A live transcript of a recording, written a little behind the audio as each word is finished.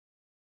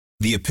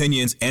The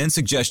opinions and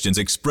suggestions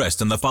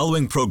expressed on the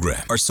following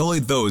program are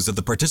solely those of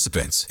the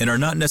participants and are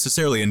not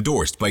necessarily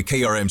endorsed by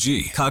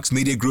KRMG, Cox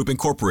Media Group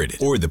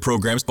Incorporated, or the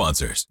program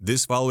sponsors.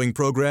 This following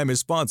program is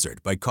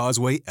sponsored by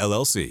Causeway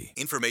LLC.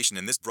 Information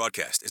in this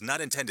broadcast is not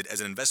intended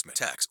as an investment,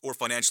 tax, or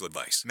financial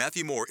advice.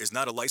 Matthew Moore is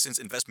not a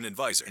licensed investment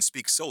advisor and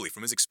speaks solely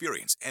from his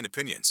experience and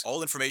opinions.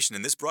 All information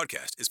in this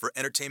broadcast is for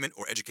entertainment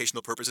or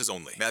educational purposes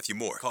only. Matthew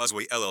Moore,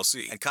 Causeway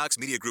LLC, and Cox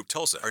Media Group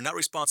Tulsa are not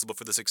responsible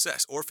for the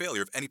success or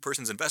failure of any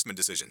person's investment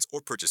decisions or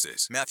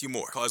purchases. Matthew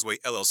Moore, Causeway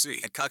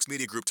LLC, and Cox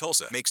Media Group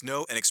Tulsa makes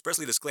no and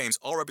expressly disclaims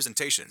all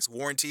representations,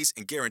 warranties,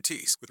 and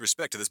guarantees with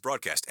respect to this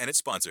broadcast and its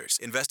sponsors.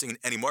 Investing in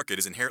any market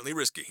is inherently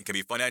risky and can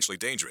be financially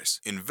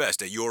dangerous.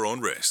 Invest at your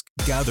own risk.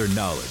 Gather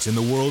knowledge in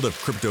the world of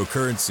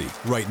cryptocurrency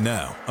right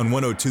now on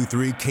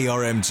 102.3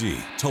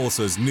 KRMG,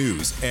 Tulsa's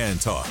news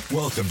and talk.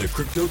 Welcome to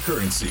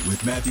Cryptocurrency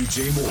with Matthew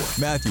J. Moore.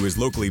 Matthew is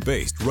locally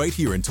based right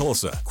here in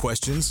Tulsa.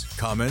 Questions,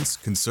 comments,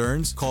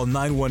 concerns? Call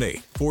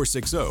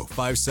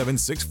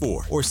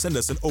 918-460-5764 or send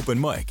us an open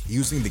mic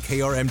using the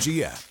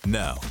KRMG app.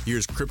 Now,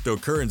 here's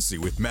Cryptocurrency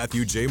with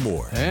Matthew J.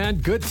 Moore.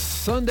 And good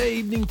Sunday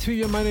evening to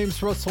you. My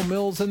name's Russell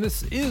Mills, and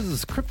this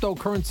is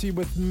Cryptocurrency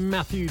with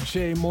Matthew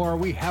J. Moore.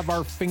 We have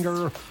our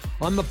finger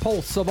on the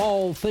pulse of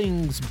all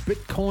things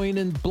Bitcoin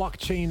and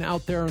blockchain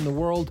out there in the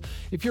world.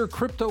 If you're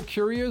crypto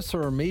curious,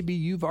 or maybe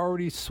you've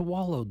already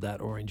swallowed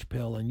that orange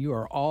pill and you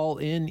are all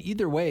in,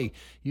 either way,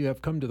 you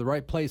have come to the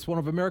right place. One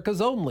of America's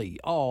only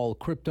all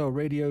crypto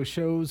radio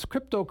shows,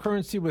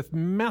 Cryptocurrency with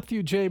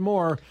Matthew J.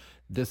 Moore.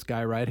 This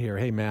guy right here.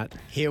 Hey, Matt.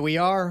 Here we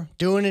are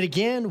doing it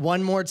again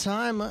one more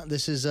time.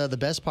 This is the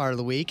best part of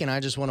the week, and I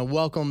just want to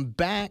welcome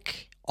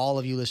back all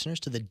of you listeners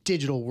to the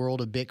digital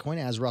world of Bitcoin,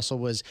 as Russell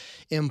was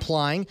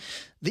implying,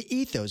 the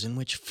ethos in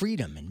which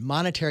freedom and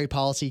monetary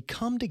policy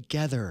come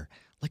together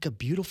like a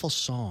beautiful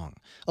song,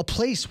 a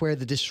place where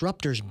the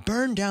disruptors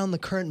burn down the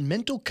current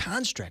mental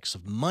constructs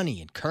of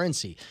money and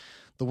currency.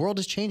 The world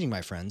is changing,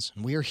 my friends,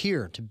 and we are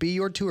here to be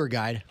your tour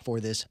guide for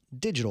this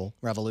digital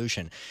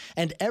revolution.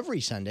 And every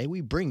Sunday,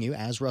 we bring you,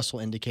 as Russell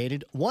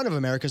indicated, one of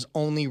America's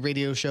only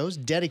radio shows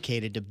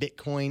dedicated to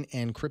Bitcoin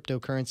and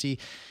cryptocurrency.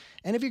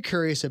 And if you're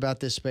curious about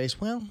this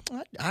space, well,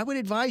 I would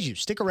advise you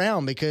stick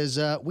around because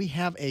we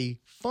have a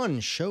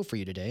fun show for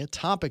you today, a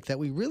topic that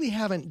we really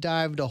haven't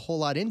dived a whole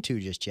lot into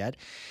just yet.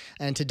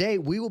 And today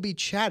we will be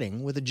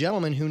chatting with a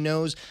gentleman who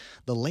knows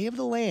the lay of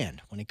the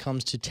land when it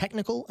comes to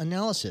technical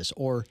analysis,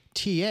 or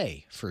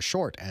TA for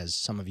short, as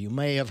some of you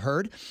may have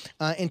heard.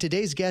 And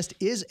today's guest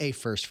is a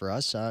first for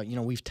us.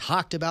 We've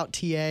talked about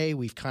TA,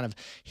 we've kind of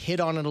hit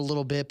on it a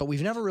little bit, but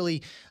we've never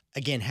really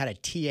had a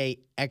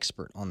TA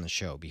expert on the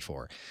show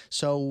before.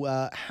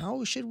 So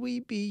how should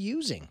we be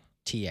using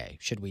TA?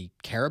 Should we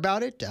care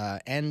about it?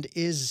 And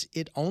is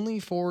it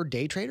only for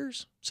day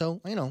traders? So,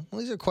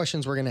 these are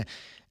questions we're going to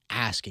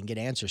ask and get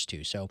answers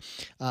to. So,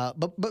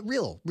 but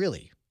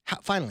really,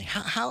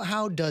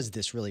 how does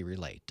this really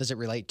relate? Does it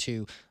relate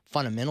to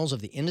fundamentals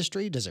of the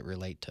industry? Does it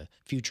relate to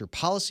future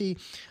policy?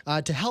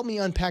 To help me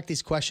unpack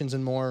these questions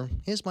and more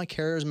is my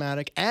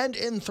charismatic and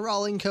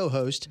enthralling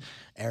co-host,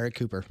 Eric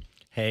Cooper.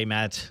 Hey,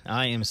 Matt,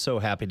 I am so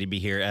happy to be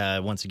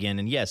here once again.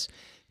 And yes,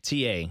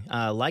 TA,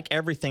 like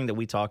everything that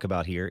we talk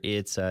about here,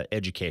 it's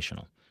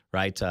educational,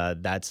 right?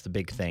 That's the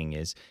big thing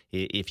is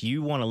if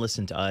you want to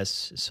listen to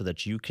us so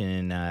that you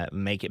can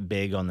make it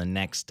big on the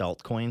next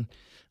altcoin,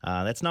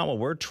 that's not what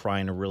we're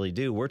trying to really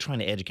do. We're trying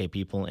to educate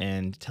people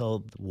and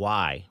tell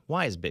why.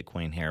 Why is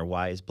Bitcoin here?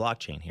 Why is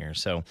blockchain here?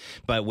 So,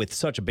 but with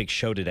such a big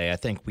show today, I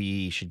think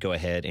we should go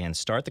ahead and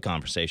start the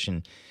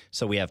conversation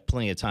so we have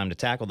plenty of time to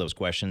tackle those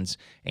questions.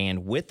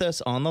 And with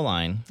us on the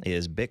line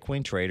is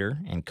Bitcoin trader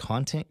and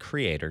content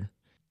creator,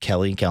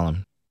 Kelly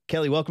Kellum.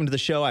 Kelly, welcome to the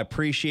show. I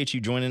appreciate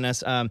you joining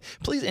us.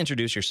 Please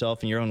introduce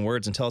yourself in your own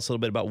words and tell us a little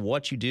bit about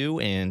what you do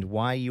and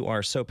why you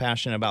are so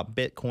passionate about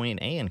Bitcoin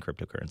and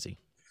cryptocurrency.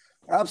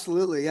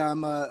 Absolutely. Yeah,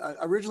 I'm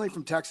originally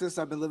from Texas.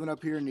 I've been living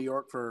up here in New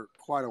York for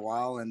quite a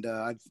while, and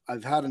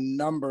I've had a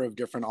number of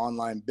different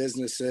online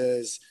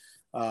businesses.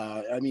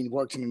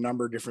 Worked in a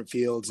number of different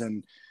fields,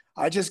 and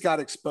I just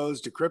got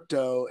exposed to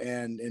crypto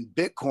and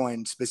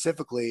Bitcoin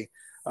specifically.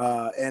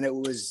 And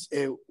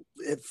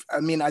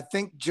I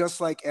think just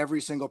like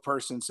every single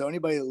person. So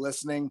anybody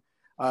listening,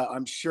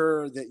 I'm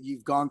sure that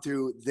you've gone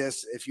through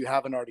this if you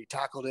haven't already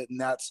tackled it, and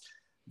that's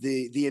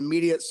the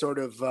immediate sort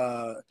of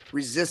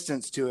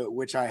resistance to it,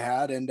 which I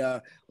had. And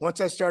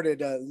once I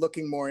started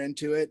looking more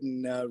into it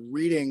and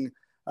reading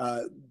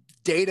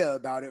data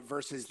about it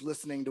versus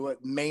listening to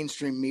what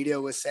mainstream media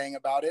was saying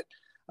about it,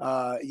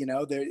 I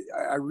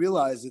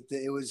realized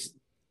that it was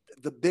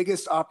the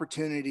biggest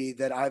opportunity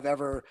that I've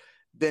ever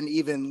been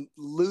even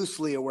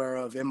loosely aware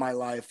of in my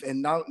life.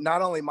 And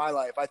not only my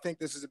life, I think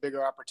this is a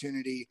bigger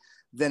opportunity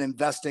than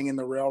investing in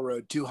the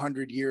railroad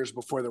 200 years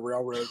before the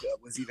railroad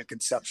was even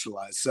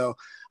conceptualized. So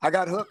I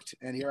got hooked,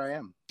 and here I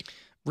am.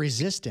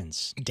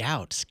 resistance,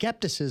 doubt,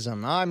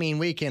 skepticism. I mean,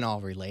 we can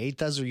all relate.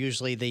 Those are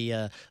usually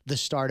the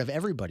start of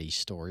everybody's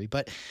story.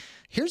 But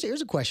here's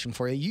a question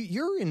for you.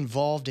 You're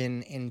involved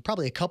in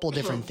probably a couple of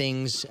different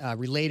things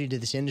related to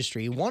this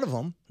industry. One of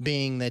them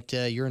being that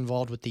you're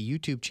involved with the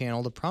YouTube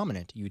channel, the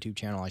prominent YouTube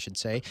channel, I should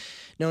say,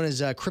 known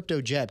as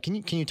Crypto Jeb. Can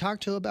you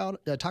talk to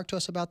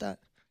us about that?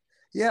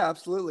 Yeah,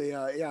 absolutely.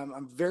 Yeah,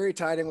 I'm very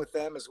tied in with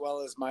them, as well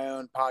as my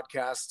own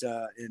podcast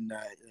and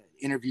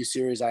interview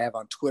series I have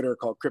on Twitter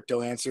called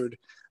Crypto Answered,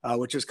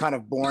 which was kind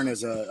of born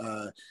as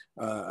a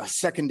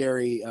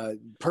secondary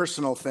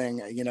personal thing,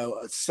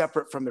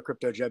 separate from the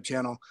Crypto Jeb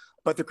channel.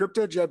 But the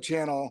Crypto Jeb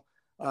channel,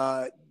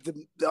 the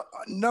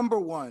number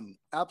one,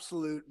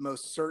 absolute,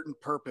 most certain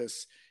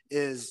purpose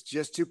is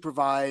just to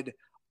provide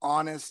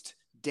honest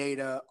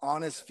data,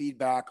 honest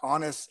feedback,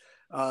 honest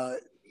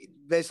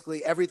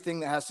basically everything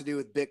that has to do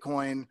with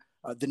Bitcoin,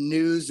 the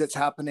news that's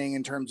happening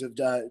in terms of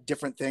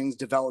different things,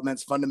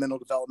 developments, fundamental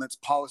developments,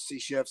 policy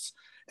shifts,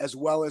 as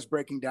well as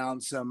breaking down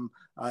some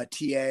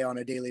TA on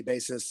a daily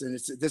basis. And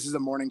this is a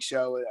morning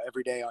show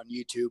every day on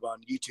YouTube,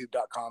 on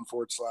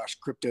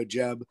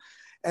youtube.com/CryptoJeb.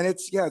 And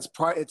it's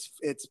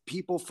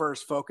people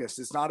first focused.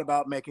 It's not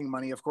about making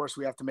money. Of course,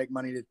 we have to make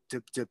money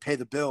to pay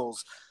the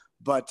bills,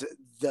 but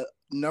the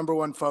number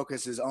one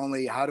focus is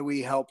only how do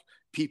we help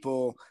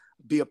people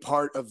be a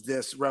part of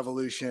this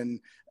revolution,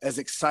 as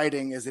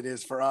exciting as it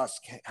is for us.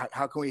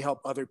 How can we help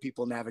other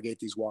people navigate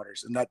these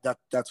waters? And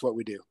that's what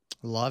we do.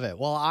 Love it.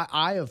 Well,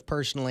 I have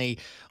personally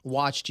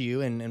watched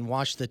you and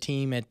watched the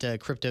team at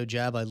Crypto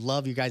Jeb. I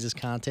love you guys'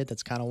 content.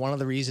 That's kind of one of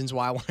the reasons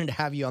why I wanted to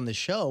have you on the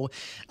show.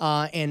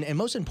 And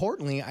most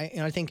importantly,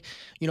 I think,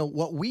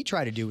 what we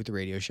try to do with the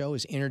radio show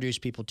is introduce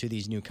people to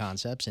these new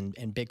concepts and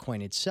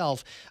Bitcoin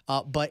itself.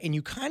 And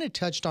you kind of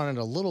touched on it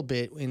a little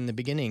bit in the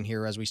beginning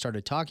here as we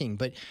started talking,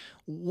 but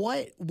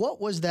what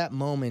was that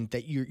moment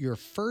that your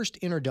first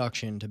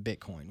introduction to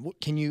Bitcoin?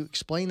 Can you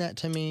explain that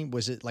to me?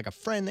 Was it like a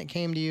friend that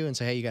came to you and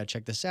said, hey, you got to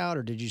check this out?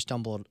 Or did you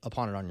stumble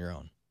upon it on your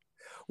own?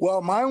 Well,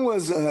 mine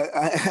was,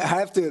 I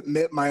have to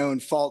admit my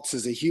own faults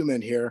as a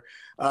human here.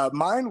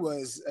 Mine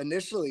was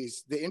initially,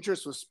 the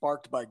interest was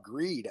sparked by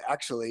greed,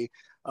 actually,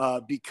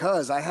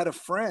 because I had a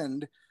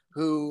friend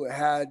who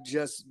had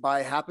just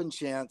by happen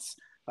chance,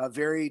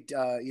 very,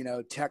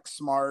 tech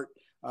smart,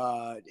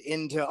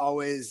 into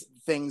always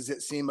things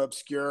that seem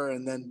obscure.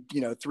 And then,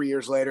 3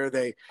 years later,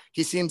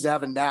 he seems to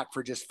have a knack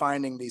for just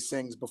finding these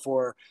things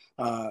before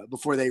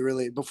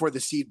the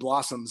seed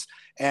blossoms.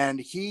 And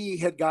he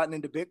had gotten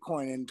into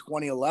Bitcoin in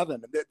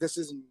 2011. This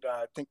isn't,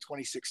 I think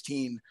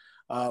 2016,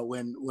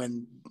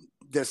 when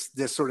this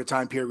sort of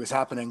time period was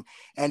happening.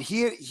 And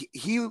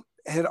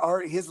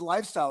his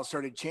lifestyle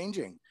started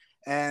changing.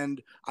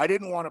 And I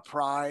didn't want to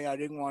pry. I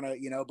didn't want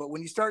to, but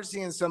when you start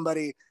seeing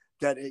somebody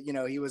that,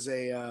 he was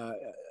a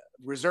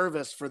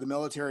reservist for the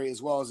military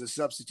as well as a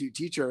substitute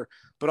teacher,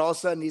 but all of a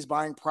sudden he's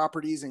buying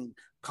properties in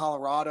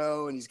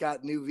Colorado and he's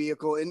got new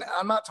vehicle. And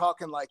I'm not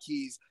talking like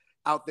he's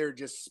out there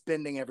just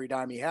spending every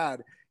dime he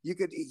had.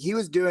 He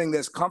was doing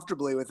this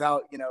comfortably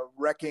without,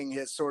 wrecking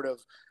his sort of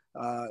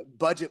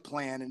budget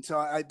plan. And so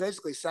I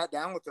basically sat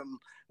down with him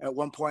at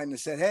one point and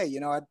said, hey,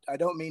 I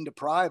don't mean to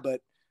pry,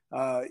 but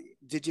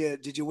did you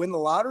win the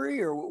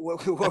lottery or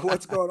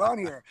what's going on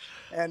here?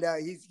 And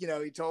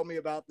he told me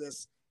about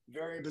this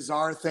very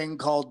bizarre thing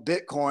called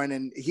Bitcoin.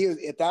 And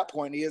at that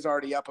point, he is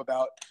already up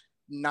about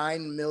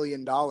 $9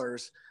 million.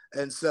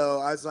 And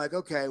so I was like,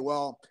 okay,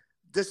 well,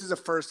 this is a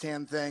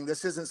firsthand thing.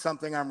 This isn't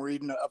something I'm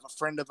reading of a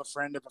friend of a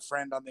friend of a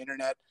friend on the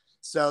internet.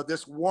 So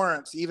this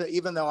warrants,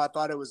 even though I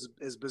thought it was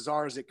as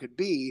bizarre as it could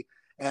be,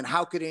 and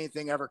how could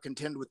anything ever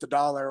contend with the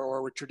dollar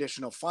or with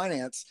traditional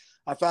finance?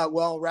 I thought,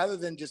 well, rather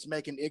than just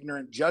make an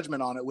ignorant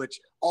judgment on it, which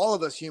all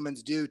of us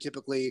humans do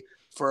typically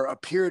for a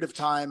period of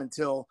time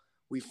until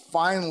we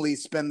finally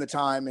spend the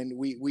time and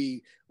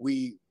we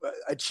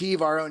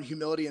achieve our own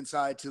humility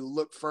inside to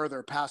look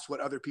further past what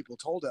other people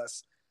told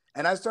us.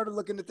 And I started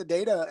looking at the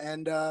data,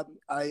 and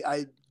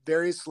I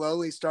very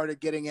slowly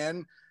started getting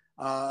in.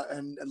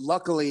 And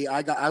luckily,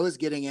 I was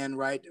getting in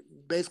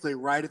basically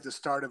right at the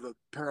start of a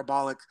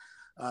parabolic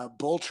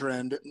bull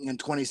trend in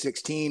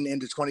 2016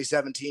 into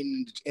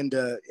 2017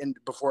 into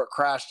before it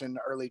crashed in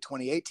early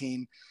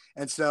 2018.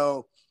 And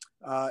so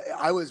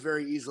I was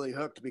very easily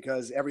hooked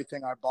because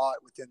everything I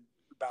bought within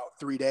about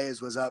 3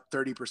 days was up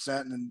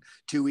 30%, and in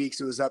 2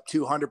 weeks it was up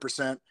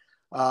 200%.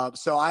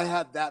 So I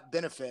had that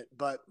benefit,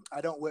 but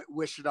I don't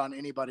wish it on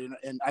anybody,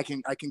 and I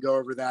can go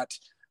over that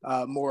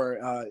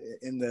more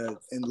in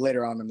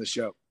later on in the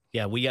show.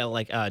 Yeah, we got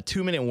like a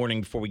 2-minute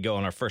warning before we go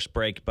on our first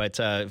break. But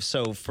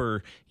so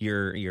for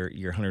your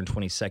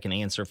 120-second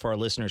answer for our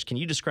listeners, can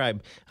you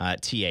describe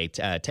TA,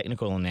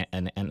 technical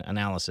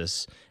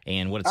analysis,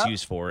 and what it's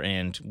used for,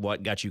 and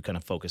what got you kind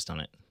of focused on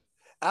it?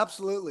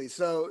 Absolutely.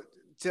 So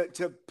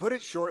to put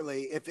it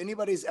shortly, if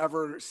anybody's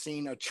ever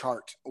seen a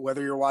chart,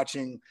 whether you're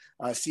watching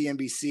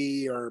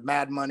CNBC or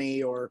Mad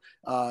Money or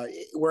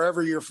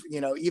wherever you're,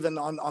 even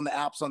on the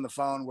apps on the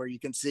phone where you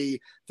can see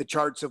the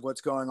charts of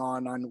what's going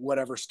on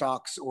whatever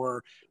stocks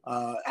or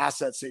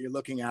assets that you're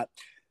looking at,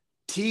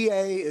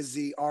 TA is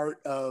the art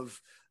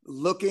of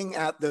looking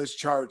at those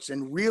charts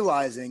and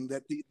realizing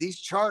that these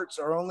charts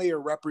are only a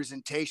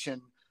representation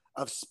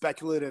of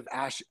speculative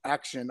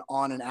action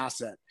on an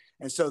asset.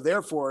 And so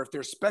therefore, if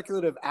there's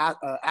speculative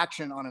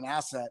action on an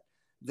asset,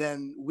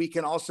 then we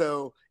can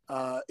also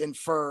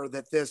infer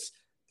that this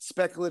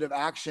speculative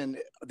action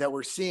that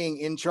we're seeing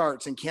in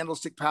charts and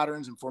candlestick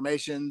patterns and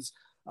formations,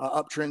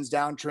 uptrends,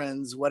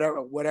 downtrends,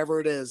 whatever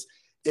it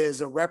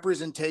is a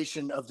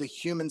representation of the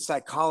human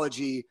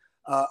psychology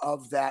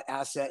of that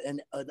asset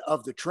and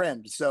of the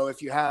trend. So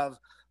if you have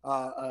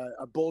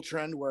a bull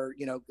trend where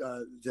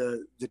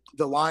the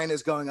line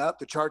is going up,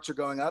 the charts are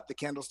going up, the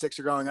candlesticks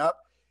are going up.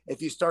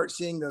 If you start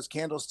seeing those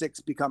candlesticks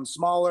become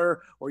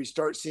smaller, or you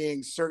start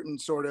seeing certain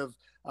sort of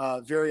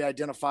very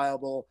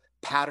identifiable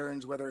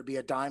patterns, whether it be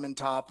a diamond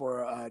top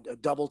or a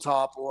double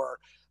top, or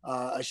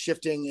a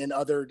shifting in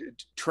other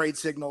trade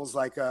signals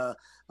like the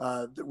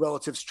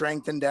relative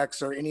strength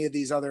index or any of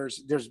these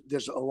others,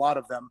 there's a lot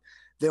of them,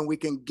 then we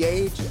can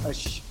gauge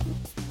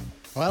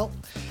well,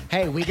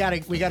 hey, we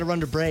gotta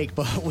run to break,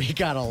 but we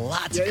got a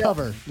lot to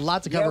cover.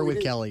 Lots to cover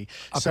with Kelly.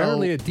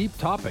 Apparently a deep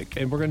topic,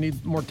 and we're gonna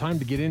need more time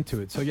to get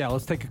into it. So yeah,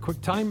 let's take a quick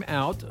time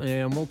out,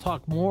 and we'll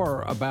talk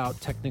more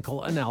about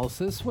technical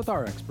analysis with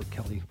our expert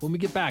Kelly. When we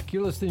get back,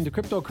 you're listening to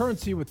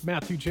Cryptocurrency with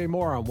Matthew J.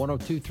 Moore on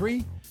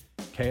 102.3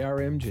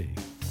 KRMG.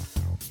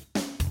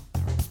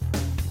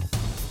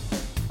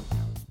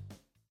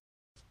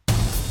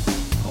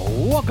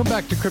 Welcome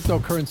back to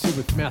Cryptocurrency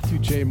with Matthew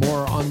J.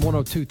 Moore on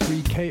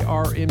 102.3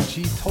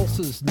 KRMG,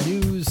 Tulsa's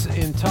News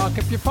and Talk.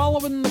 If you're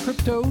following the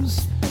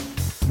cryptos,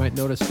 you might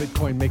notice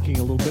Bitcoin making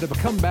a little bit of a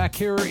comeback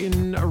here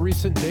in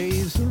recent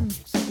days.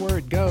 See where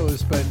it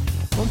goes. But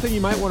one thing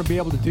you might want to be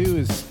able to do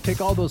is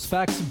take all those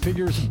facts and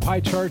figures and pie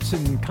charts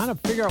and kind of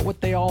figure out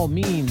what they all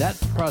mean. That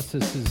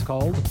process is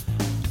called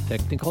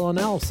technical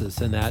analysis,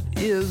 and that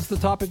is the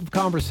topic of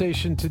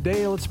conversation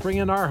today. Let's bring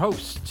in our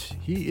host.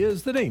 He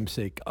is the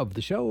namesake of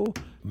the show,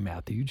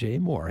 Matthew J.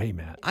 Moore. Hey,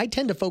 Matt. I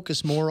tend to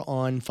focus more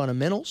on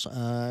fundamentals,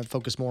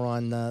 focus more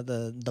on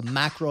the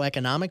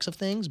macroeconomics of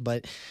things,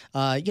 but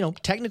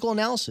technical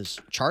analysis,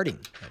 charting,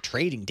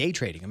 trading, day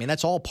trading. I mean,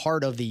 that's all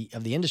part of the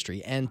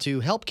industry. And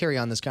to help carry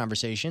on this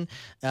conversation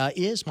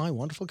is my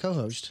wonderful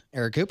co-host,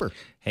 Eric Cooper.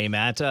 Hey,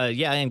 Matt.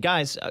 And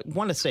guys, I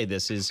want to say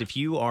this is if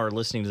you are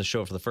listening to the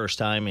show for the first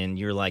time and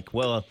you're like,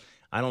 well,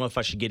 I don't know if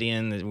I should get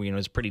in,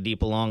 it's pretty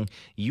deep along,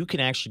 you can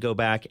actually go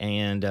back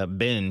and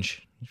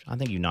binge. I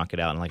think you knock it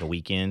out in like a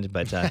weekend,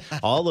 but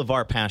all of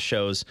our past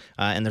shows,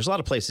 and there's a lot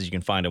of places you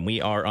can find them.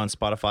 We are on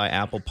Spotify,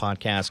 Apple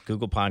Podcasts,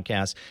 Google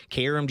Podcasts,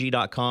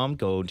 krmg.com.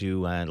 Go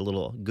do a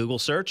little Google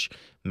search,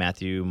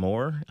 Matthew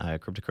Moore,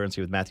 Cryptocurrency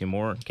with Matthew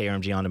Moore,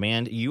 KRMG On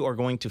Demand. You are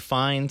going to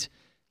find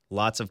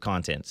lots of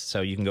content.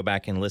 So you can go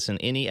back and listen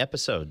any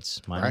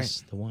episodes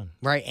minus the one.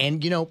 Right. And,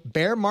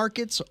 bear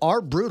markets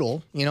are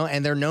brutal,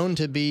 and they're known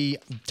to be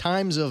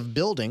times of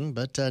building,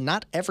 but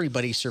not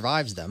everybody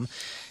survives them.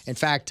 In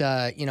fact,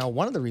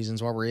 one of the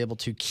reasons why we're able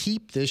to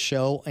keep this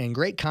show and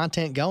great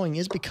content going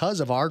is because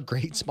of our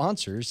great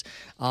sponsors.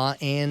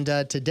 And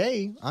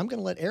today, I'm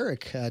going to let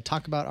Eric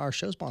talk about our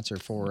show sponsor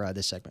for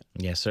this segment.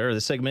 Yes, sir.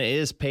 This segment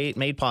is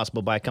made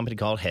possible by a company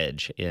called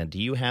Hedge. And do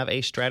you have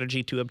a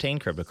strategy to obtain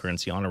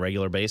cryptocurrency on a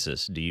regular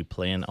basis? Do you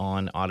plan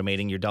on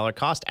automating your dollar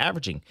cost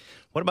averaging?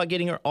 What about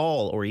getting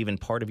all or even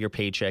part of your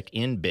paycheck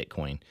in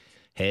Bitcoin?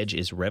 Hedge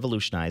is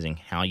revolutionizing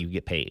how you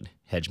get paid.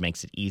 Hedge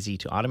makes it easy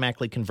to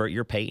automatically convert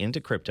your pay into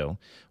crypto.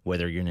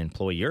 Whether you're an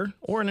employer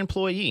or an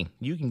employee,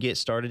 you can get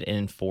started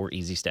in 4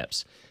 easy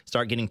steps.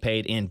 Start getting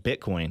paid in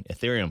Bitcoin,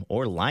 Ethereum,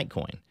 or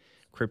Litecoin.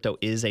 Crypto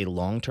is a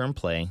long-term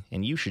play,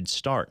 and you should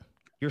start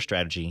your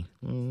strategy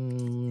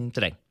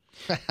today.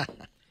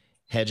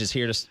 Hedge is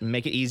here to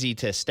make it easy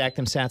to stack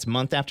them sats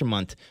month after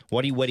month.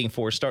 What are you waiting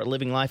for? Start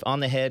living life on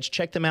the Hedge.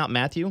 Check them out,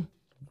 Matthew.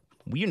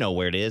 You know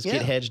where it is,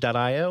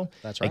 gethedge.io.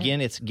 That's right. Again,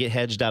 it's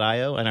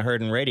gethedge.io. And I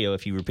heard in radio,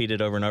 if you repeat it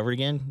over and over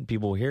again,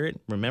 people will hear it.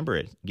 Remember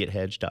it,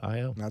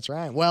 gethedge.io. That's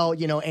right. Well, and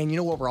you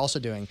know what we're also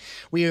doing?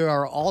 We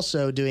are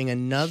also doing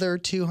another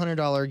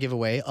 $200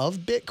 giveaway of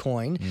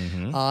Bitcoin.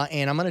 Mm-hmm.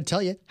 And I'm going to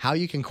tell you how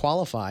you can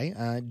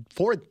qualify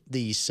for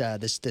this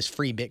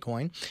free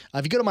Bitcoin.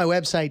 If you go to my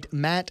website,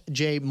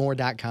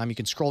 mattjmoore.com, you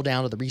can scroll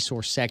down to the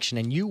resource section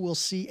and you will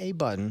see a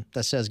button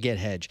that says Get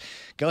Hedge.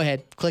 Go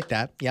ahead, click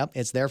that. Yep,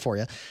 it's there for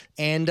you.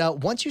 And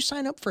once you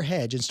sign up for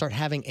Hedge and start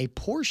having a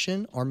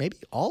portion or maybe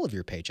all of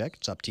your paycheck,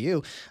 it's up to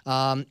you,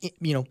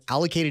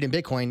 allocated in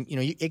Bitcoin,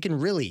 it can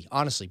really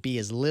honestly be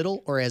as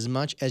little or as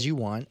much as you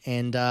want.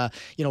 And,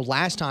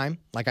 last time,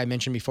 like I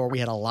mentioned before, we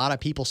had a lot of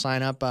people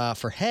sign up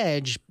for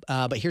Hedge.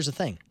 But here's the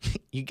thing.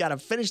 You got to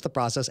finish the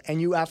process, and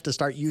you have to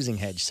start using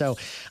Hedge. So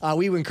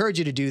we would encourage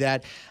you to do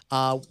that.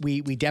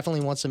 We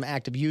definitely want some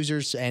active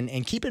users,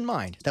 and keep in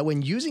mind that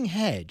when using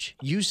Hedge,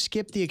 you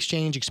skip the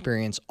exchange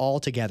experience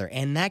altogether,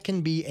 and that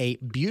can be a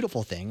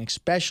beautiful thing,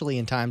 especially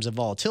in times of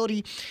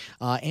volatility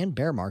and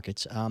bear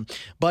markets.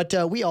 But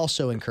we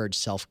also encourage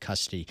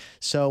self-custody.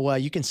 So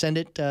you can send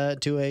it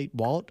to a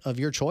wallet of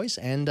your choice,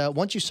 and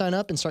once you sign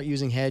up and start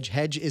using Hedge,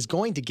 Hedge is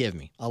going to give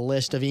me a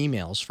list of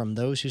emails from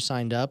those who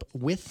signed up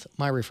with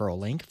my referral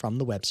link from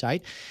the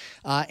website.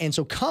 And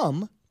so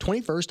come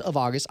 21st of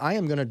August, I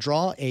am going to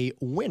draw a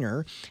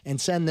winner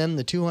and send them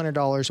the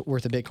 $200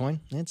 worth of Bitcoin.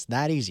 It's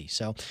that easy.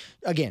 So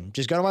again,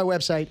 just go to my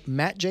website,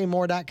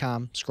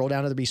 mattjmoore.com, scroll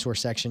down to the resource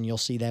section. You'll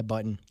see that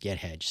button, Get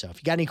Hedge. So if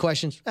you got any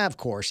questions, of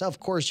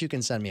course, you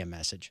can send me a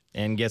message.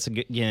 And guess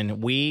again,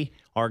 we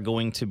are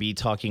going to be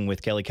talking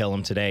with Kelly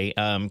Kellum today.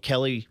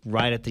 Kelly,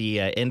 right at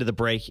the end of the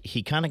break,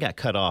 he kind of got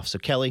cut off. So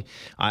Kelly,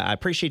 I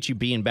appreciate you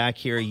being back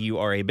here. You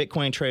are a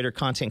Bitcoin trader,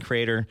 content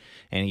creator,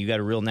 and you got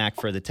a real knack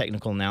for the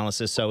technical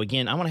analysis. So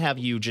again, I want to have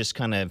you just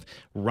kind of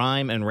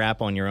rhyme and rap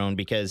on your own,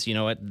 because you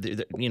know what,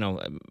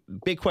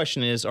 big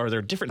question is, are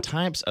there different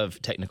types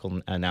of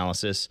technical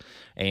analysis,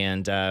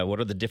 and what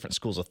are the different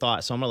schools of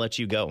thought? So I'm going to let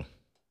you go.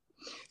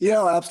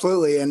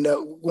 Absolutely. And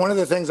one of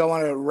the things I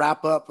want to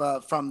wrap up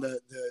from the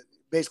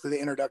basically the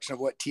introduction of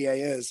what TA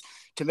is,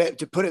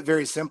 to put it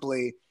very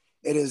simply,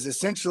 it is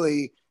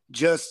essentially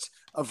just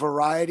a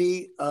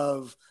variety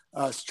of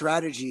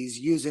strategies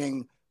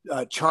using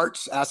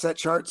charts, asset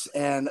charts,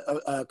 and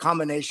a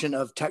combination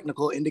of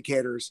technical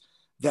indicators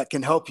that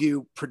can help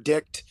you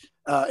predict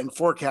and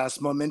forecast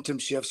momentum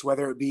shifts,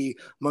 whether it be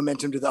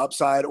momentum to the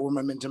upside or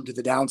momentum to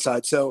the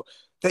downside, so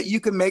that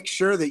you can make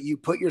sure that you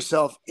put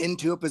yourself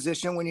into a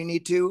position when you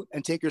need to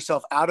and take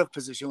yourself out of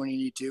position when you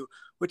need to,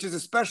 which is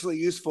especially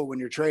useful when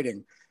you're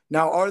trading.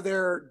 Now, are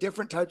there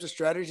different types of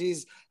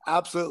strategies?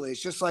 Absolutely.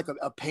 It's just like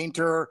a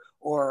painter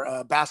or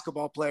a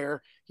basketball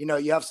player.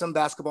 You have some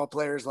basketball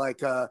players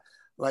like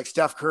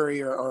Steph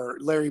Curry or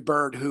Larry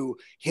Bird who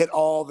hit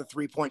all the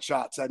three-point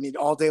shots. I mean,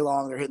 all day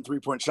long they're hitting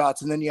three-point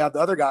shots. And then you have the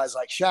other guys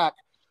like Shaq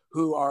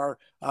who are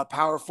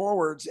power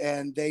forwards,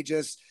 and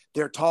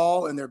they're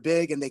tall and they're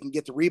big and they can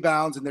get the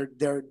rebounds, and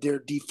they're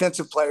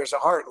defensive players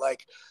at heart.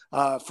 Like,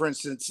 for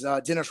instance,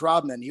 Dennis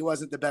Rodman, he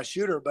wasn't the best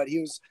shooter, but he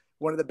was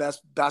one of the best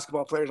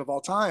basketball players of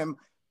all time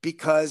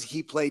because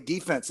he played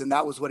defense, and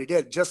that was what he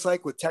did. Just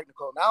like with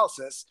technical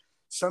analysis,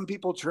 some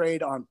people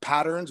trade on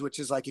patterns, which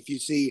is like if you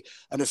see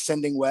an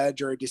ascending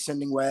wedge or a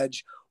descending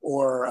wedge,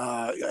 or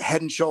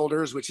head and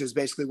shoulders, which is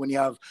basically when you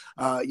have,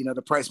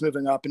 the price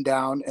moving up and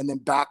down, and then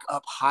back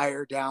up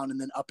higher, down,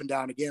 and then up and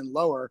down again,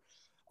 lower.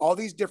 All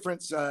these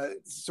different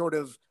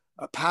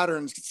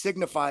patterns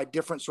signify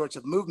different sorts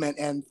of movement.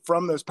 And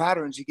from those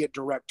patterns, you get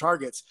direct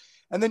targets.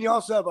 And then you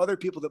also have other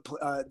people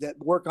that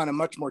work on a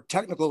much more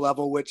technical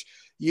level, which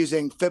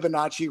using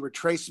Fibonacci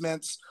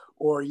retracements,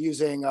 or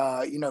using,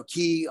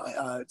 key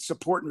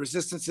support and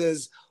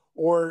resistances,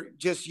 or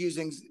just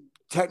using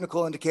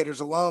technical indicators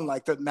alone,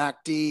 like the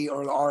MACD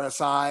or the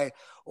RSI,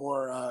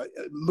 or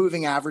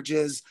moving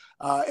averages.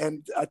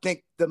 And I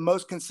think the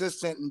most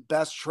consistent and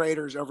best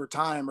traders over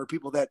time are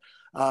people that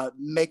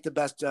make the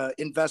best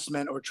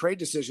investment or trade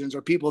decisions,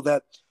 or people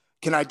that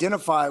can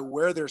identify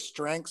where their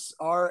strengths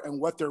are and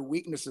what their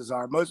weaknesses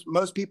are.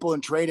 Most people in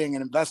trading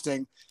and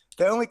investing,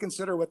 they only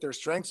consider what their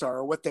strengths are,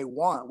 or what they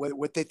want,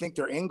 what they think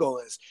their end goal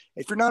is.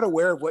 If you're not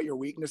aware of what your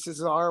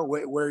weaknesses are,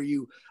 where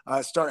you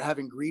start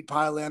having greed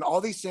pile in, all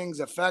these things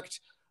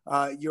affect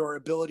your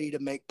ability to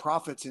make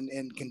profits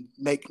and can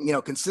make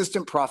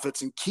consistent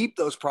profits and keep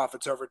those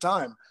profits over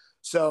time.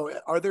 So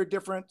are there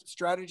different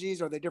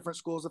strategies? Are there different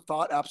schools of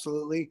thought?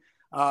 Absolutely.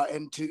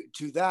 And to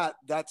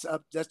that's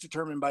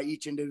determined by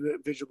each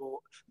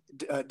individual's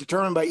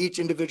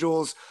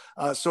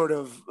sort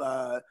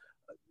of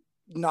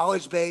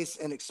knowledge base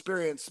and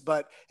experience.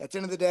 But at the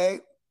end of the day,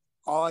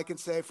 all I can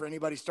say for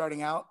anybody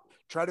starting out,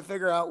 try to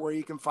figure out where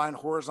you can find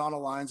horizontal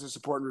lines of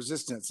support and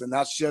resistance. And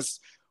that's just,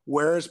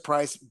 where is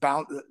price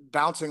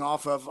bouncing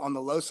off of on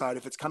the low side?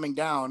 If it's coming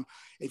down,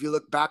 if you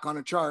look back on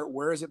a chart,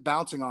 where is it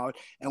bouncing on?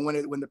 And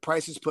when the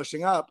price is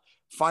pushing up,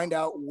 find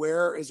out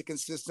where is a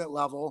consistent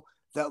level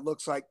that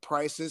looks like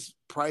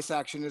price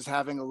action is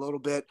having a little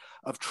bit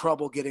of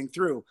trouble getting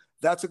through.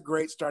 That's a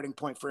great starting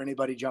point for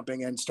anybody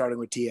jumping in, starting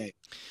with TA.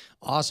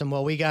 Awesome.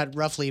 Well, we got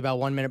roughly about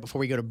 1 minute before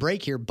we go to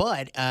break here,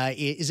 but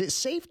is it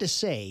safe to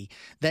say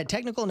that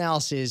technical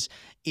analysis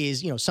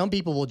is, some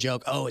people will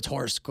joke, oh, it's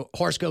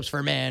horoscopes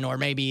for men, or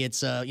maybe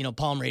it's,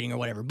 palm reading or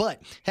whatever.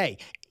 But hey,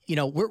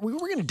 we're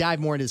going to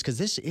dive more into this because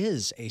this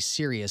is a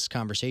serious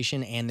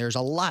conversation and there's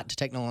a lot to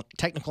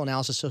technical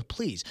analysis. So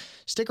please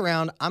stick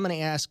around. I'm going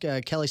to ask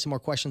Kelly some more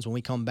questions when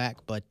we come back,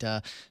 but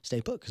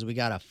stay put because we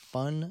got a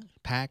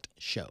fun-packed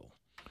show.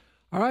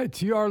 All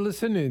right, you are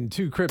listening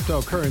to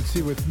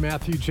Cryptocurrency with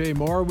Matthew J.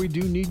 Moore. We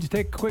do need to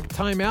take a quick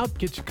time out,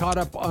 get you caught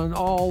up on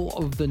all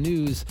of the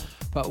news,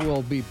 but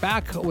we'll be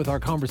back with our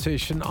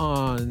conversation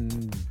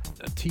on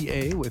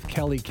TA with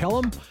Kelly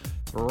Kellum.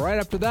 Right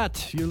after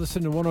that, you're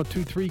listening to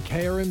 102.3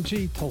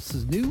 KRMG,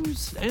 Tulsa's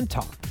News and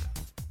Talk.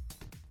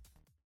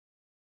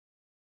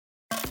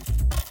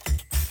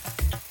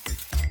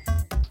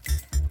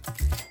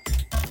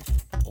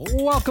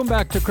 Welcome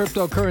back to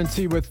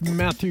Cryptocurrency with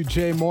Matthew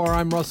J. Moore.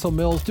 I'm Russell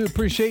Mills. Do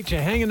appreciate you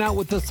hanging out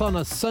with us on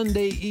a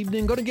Sunday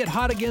evening. Going to get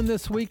hot again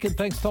this week, and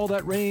thanks to all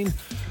that rain,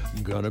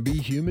 gonna be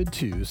humid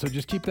too. So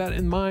just keep that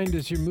in mind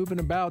as you're moving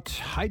about.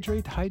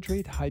 Hydrate,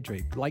 hydrate,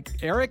 hydrate. Like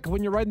Eric,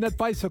 when you're riding that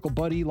bicycle,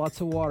 buddy,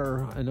 lots of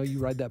water. I know you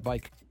ride that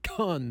bike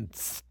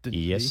constantly.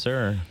 Yes,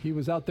 sir. He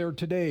was out there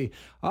today.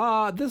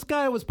 This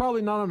guy was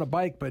probably not on a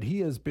bike, but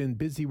he has been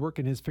busy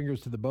working his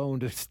fingers to the bone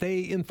to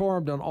stay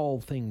informed on all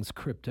things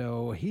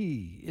crypto.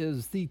 He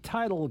is the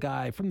title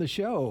guy from the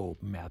show,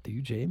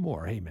 Matthew J.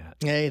 Moore. Hey, Matt.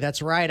 Hey,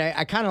 that's right.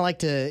 I kind of like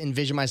to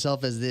envision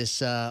myself as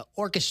this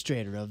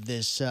orchestrator of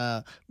this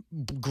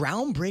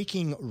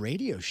groundbreaking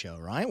radio show,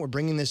 right? We're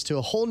bringing this to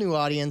a whole new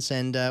audience,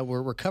 and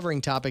we're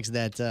covering topics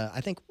that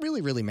I think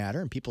really, really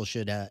matter, and people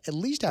should at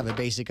least have a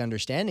basic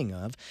understanding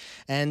of.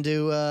 And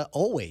to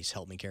always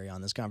help me carry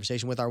on this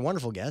conversation with our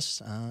wonderful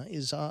guests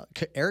is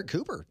Eric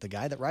Cooper, the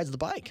guy that rides the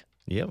bike.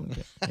 Yep.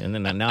 And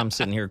then now I'm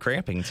sitting here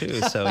cramping too.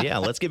 So yeah,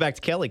 let's get back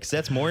to Kelly because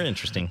that's more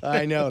interesting.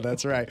 I know,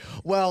 that's right.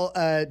 Well,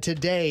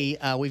 today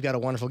we've got a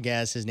wonderful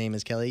guest. His name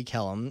is Kelly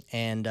Kellum.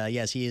 And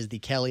yes, he is the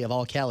Kelly of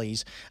all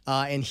Kellys.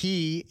 And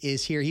he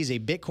is here. He's a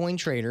Bitcoin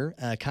trader,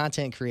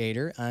 content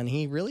creator, and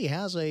he really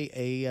has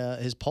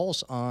his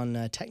pulse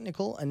on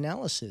technical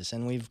analysis.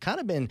 And we've kind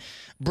of been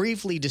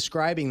briefly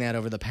describing that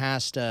over the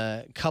past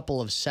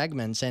couple of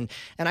segments. And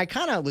I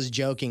kind of was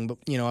joking, but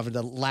over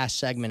the last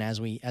segment as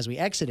we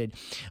exited.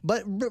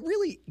 But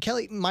really,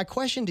 Kelly, my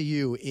question to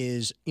you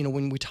is,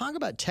 when we talk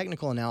about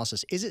technical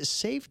analysis, is it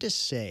safe to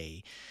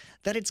say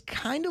that it's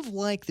kind of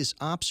like this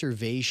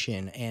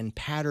observation and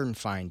pattern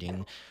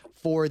finding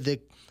for the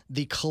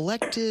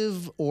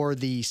collective or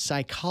the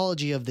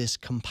psychology of this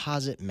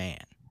composite man?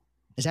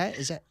 Is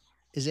that?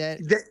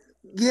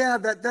 Yeah,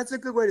 that's a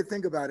good way to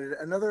think about it.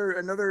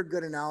 Another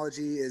good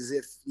analogy is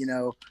if,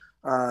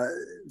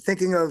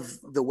 thinking of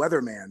the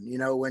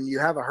weatherman, when you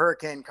have a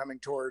hurricane coming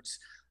towards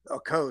a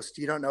coast,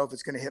 you don't know if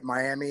it's going to hit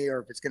Miami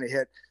or if it's going to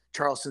hit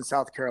Charleston,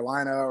 South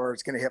Carolina, or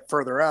it's going to hit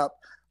further up.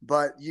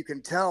 But you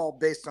can tell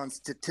based on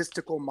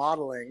statistical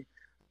modeling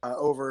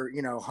over,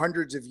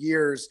 hundreds of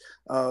years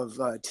of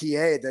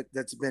TA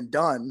that's been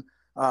done,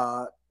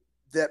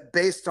 that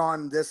based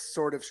on this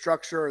sort of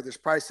structure or this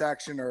price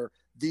action or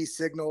these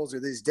signals or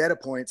these data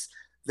points,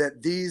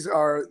 that these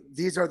are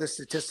the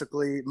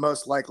statistically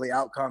most likely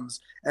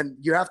outcomes. And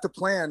you have to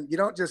plan. You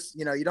don't just,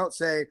 you don't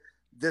say,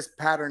 this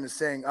pattern is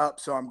saying up,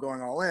 so I'm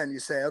going all in. You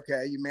say,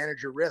 okay, you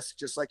manage your risk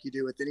just like you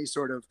do with any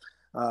sort of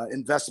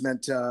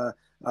investment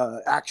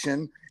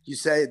action. You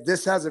say,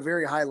 this has a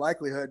very high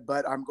likelihood,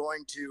 but I'm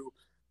going to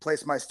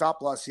place my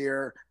stop loss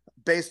here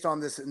based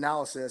on this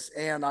analysis.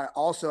 And I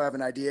also have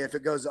an idea if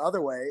it goes the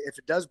other way, if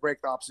it does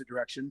break the opposite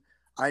direction,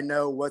 I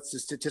know what's the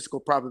statistical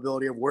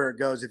probability of where it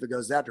goes if it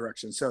goes that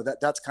direction. So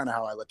that's kind of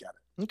how I look at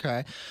it.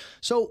 Okay.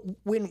 So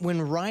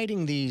when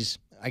riding these,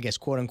 I guess,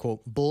 quote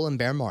unquote, bull and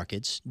bear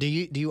markets, do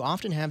you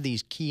often have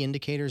these key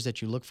indicators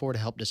that you look for to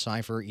help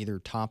decipher either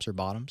tops or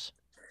bottoms?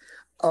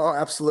 Oh,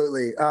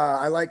 absolutely.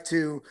 I like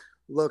to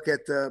look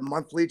at the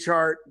monthly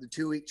chart, the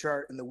 2-week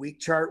chart, and the week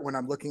chart when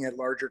I'm looking at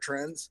larger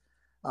trends.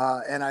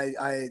 And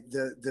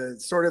the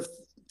sort of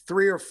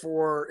 3 or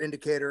 4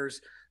 indicators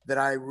that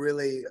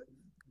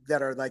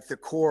are like the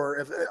core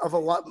of a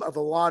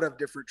lot of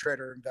different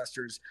trader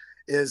investors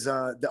is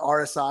the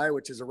RSI,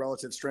 which is a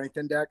relative strength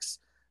index,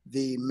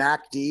 the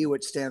MACD,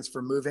 which stands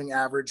for moving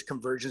average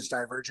convergence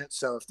divergence.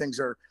 So if things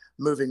are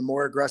moving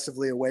more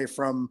aggressively away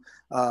from,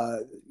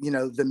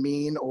 the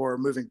mean or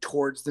moving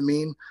towards the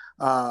mean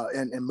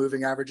and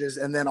moving averages.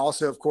 And then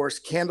also, of course,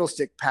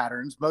 candlestick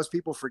patterns. Most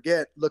people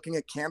forget looking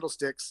at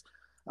candlesticks,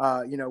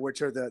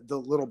 which are the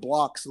little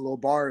blocks, the little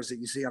bars that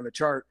you see on the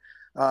chart.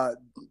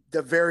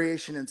 The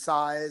variation in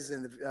size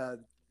and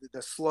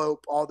the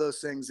slope, all those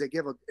things, they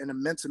give an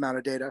immense amount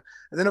of data.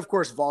 And then, of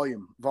course,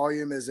 volume.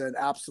 Volume is an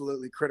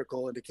absolutely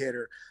critical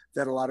indicator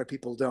that a lot of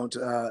people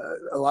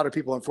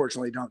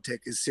unfortunately don't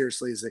take as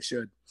seriously as they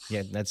should.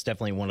 Yeah, that's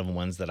definitely one of the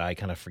ones that I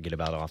kind of forget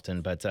about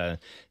often. But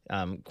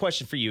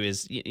question for you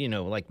is,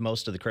 like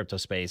most of the crypto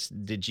space,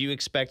 did you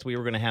expect we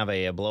were going to have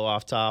a blow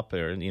off top,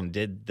 or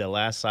did the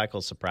last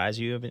cycle surprise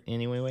you in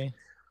any way?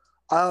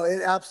 Oh,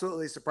 it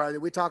absolutely surprised me.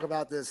 We talk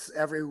about this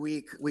every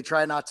week. We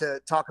try not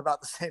to talk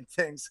about the same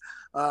things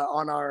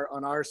on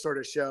our sort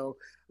of show,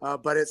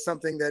 but it's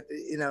something that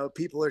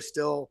people are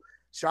still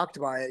shocked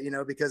by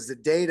it. Because the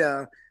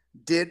data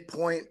did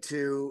point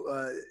to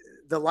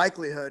the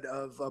likelihood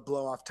of a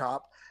blow off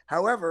top.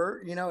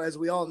 However, as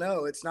we all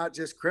know, it's not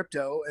just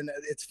crypto, and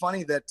it's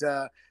funny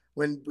that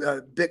when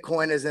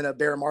Bitcoin is in a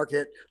bear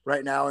market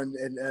right now,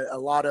 and a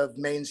lot of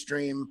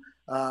mainstream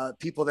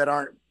people that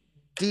aren't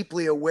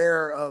deeply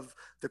aware of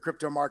the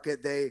crypto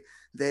market,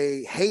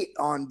 they hate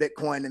on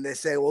Bitcoin and they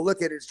say, well,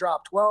 look at it's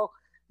dropped. Well,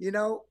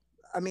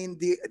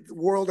 the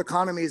world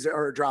economies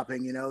are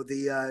dropping,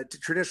 the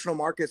traditional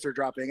markets are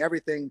dropping.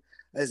 Everything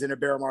is in a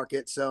bear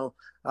market. So,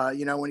 when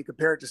you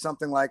compare it to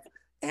something like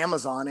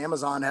Amazon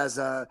has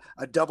a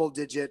double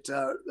digit,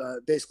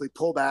 basically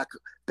pullback,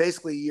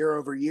 basically year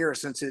over year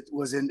since it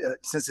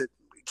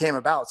came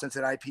about, since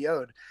it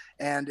IPO'd,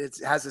 and it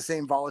has the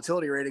same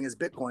volatility rating as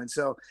Bitcoin.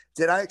 So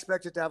did I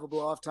expect it to have a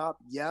blow off top?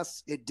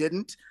 Yes, it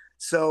didn't.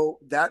 So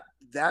that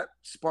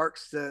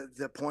sparks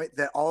the point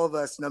that all of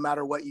us, no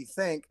matter what you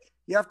think,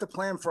 you have to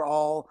plan for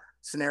all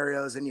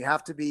scenarios, and you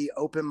have to be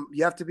open.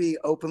 You have to be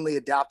openly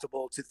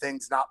adaptable to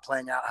things not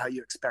playing out how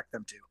you expect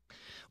them to.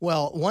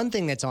 Well, one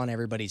thing that's on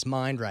everybody's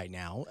mind right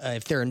now,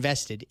 if they're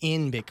invested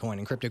in Bitcoin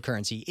and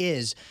cryptocurrency,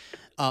 is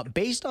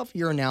based off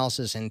your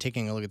analysis and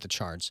taking a look at the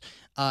charts.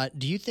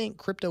 Do you think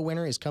crypto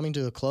winter is coming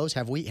to a close?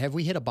 Have we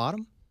hit a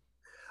bottom?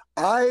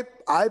 I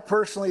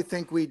personally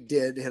think we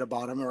did hit a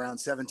bottom around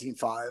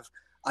 17.5.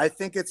 I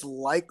think it's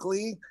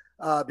likely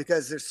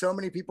because there's so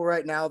many people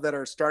right now that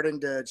are starting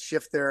to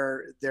shift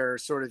their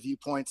sort of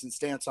viewpoints and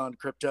stance on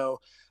crypto.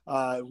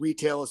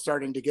 Retail is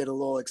starting to get a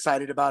little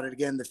excited about it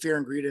again. The fear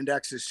and greed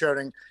index is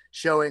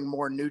showing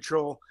more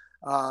neutral.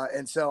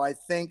 And so I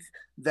think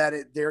that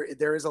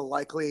there is a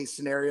likely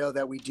scenario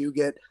that we do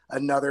get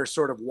another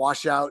sort of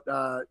washout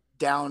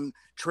down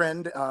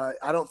trend.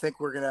 I don't think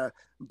we're going to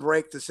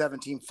break the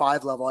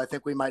 17.5 level. I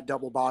think we might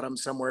double bottom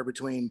somewhere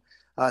between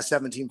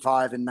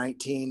 17.5 and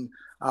 19,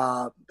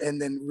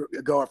 and then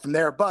go up from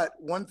there. But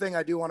one thing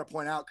I do want to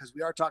point out, because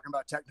we are talking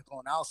about technical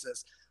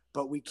analysis,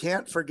 but we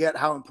can't forget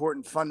how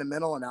important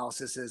fundamental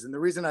analysis is. And the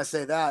reason I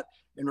say that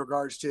in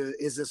regards to,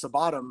 is this a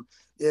bottom,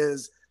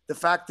 is the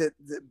fact that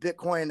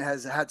Bitcoin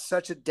has had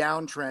such a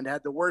downtrend,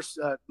 had the worst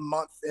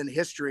month in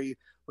history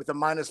with a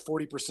minus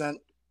 40%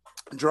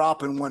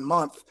 drop in 1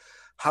 month.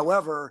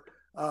 However,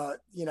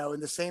 in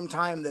the same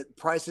time that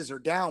prices are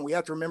down, we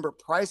have to remember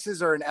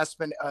prices are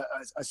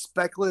a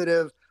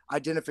speculative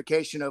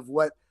identification of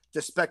what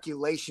the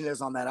speculation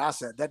is on that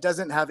asset. That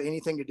doesn't have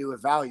anything to do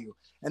with value.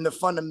 And the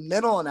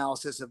fundamental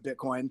analysis of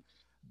Bitcoin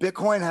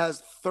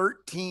has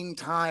 13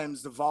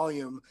 times the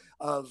volume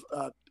of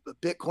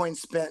Bitcoin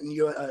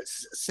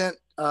sent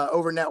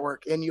over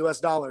network in US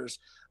dollars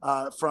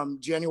from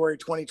January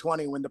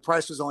 2020, when the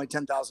price was only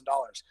 $10,000.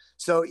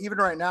 So even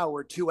right now,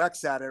 we're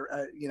 2x at it,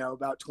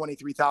 about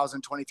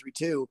 23,000,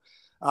 23.2.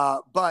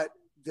 But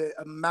the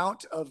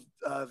amount of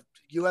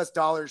US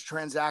dollars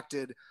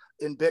transacted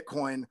in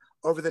Bitcoin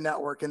over the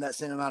network in that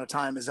same amount of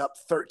time is up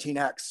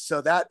 13x.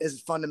 So that is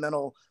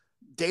fundamental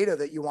data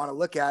that you want to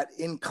look at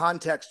in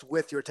context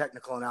with your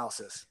technical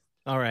analysis.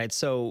 All right.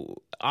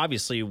 So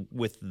obviously,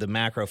 with the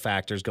macro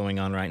factors going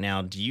on right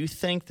now, do you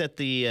think that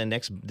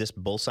this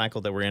bull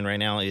cycle that we're in right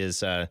now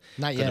is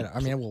not yet?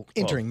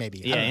 Entering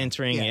maybe. Yeah,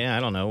 entering. Yeah, I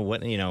don't know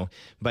what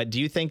But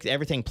do you think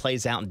everything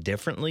plays out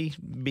differently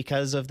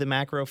because of the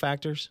macro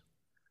factors?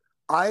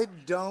 I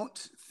don't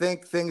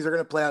think things are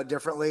going to play out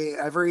differently.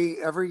 Every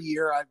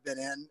year I've been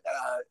in,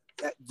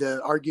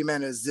 the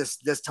argument is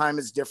this time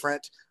is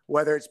different.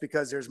 Whether it's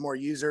because there's more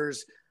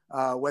users,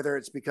 whether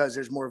it's because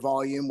there's more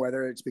volume,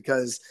 whether it's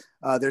because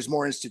there's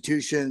more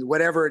institutions,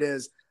 whatever it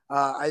is,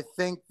 I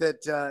think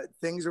that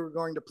things are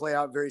going to play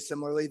out very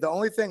similarly. The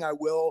only thing I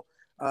will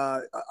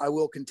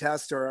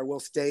contest, or I will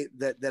state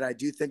that I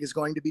do think is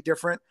going to be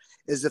different,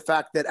 is the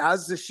fact that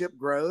as the ship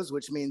grows,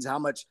 which means how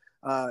much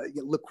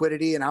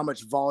liquidity and how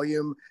much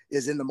volume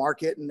is in the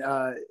market, and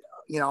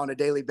on a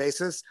daily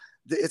basis,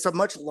 it's a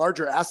much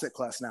larger asset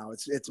class now.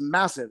 It's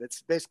massive.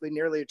 It's basically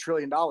nearly $1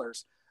 trillion.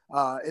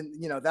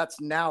 And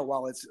that's now,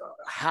 while it's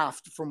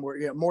halved from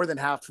where, more than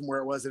half from where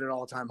it was at an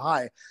all-time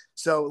high.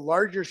 So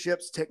larger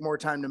ships take more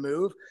time to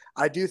move.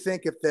 I do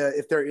think if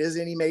there is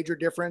any major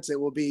difference, it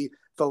will be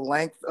the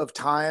length of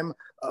time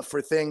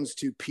for things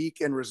to peak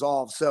and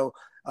resolve. So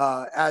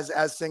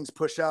as things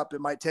push up,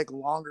 it might take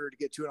longer to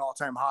get to an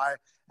all-time high,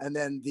 and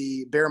then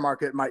the bear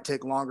market might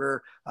take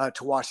longer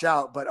to wash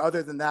out. But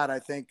other than that, I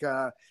think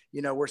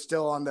we're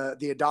still on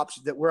the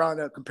adoption, that we're on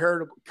a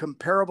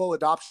comparable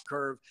adoption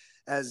curve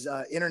as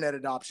internet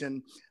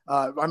adoption.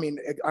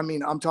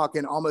 I'm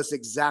talking almost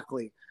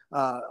exactly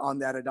on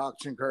that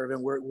adoption curve,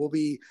 and we'll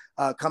be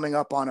coming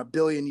up on 1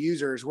 billion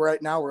users.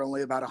 Right now we're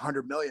only about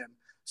 100 million.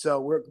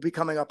 So we'll be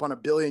coming up on 1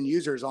 billion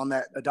users on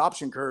that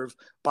adoption curve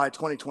by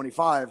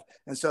 2025.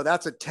 And so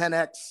that's a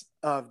 10x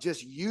of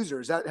just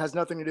users. That has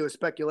nothing to do with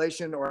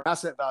speculation or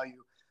asset value.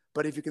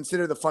 But if you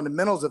consider the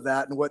fundamentals of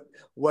that and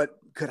what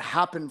could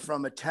happen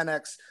from a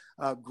 10x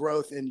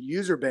growth in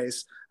user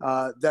base,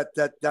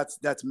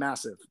 that's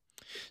massive.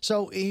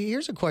 So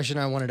here's a question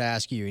I wanted to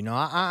ask you.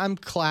 I'm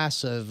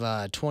class of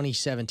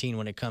 2017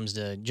 when it comes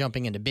to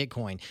jumping into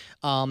Bitcoin.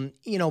 But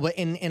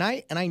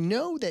I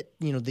know that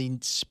the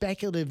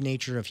speculative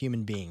nature of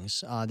human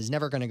beings is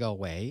never going to go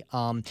away.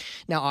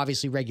 Now,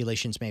 obviously,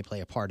 regulations may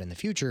play a part in the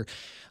future,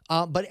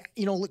 but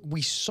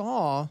we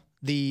saw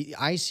the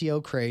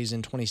ICO craze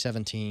in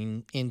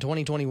 2017. In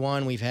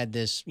 2021, we've had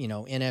this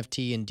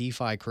NFT and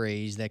DeFi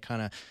craze that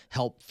kind of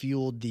helped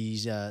fuel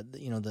these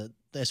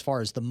as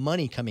far as the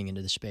money coming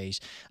into the space.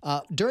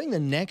 During the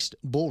next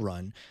bull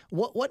run,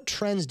 what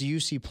trends do you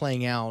see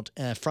playing out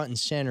front and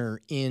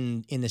center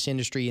in this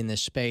industry, in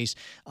this space?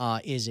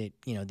 Is it,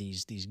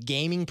 these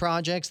gaming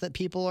projects that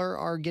people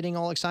are getting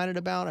all excited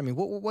about? I mean,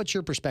 what's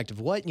your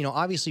perspective?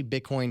 Obviously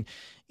Bitcoin,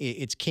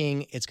 it's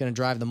king. It's going to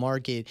drive the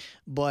market,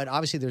 but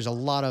obviously there's a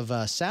lot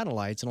of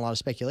satellites and a lot of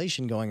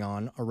speculation going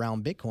on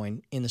around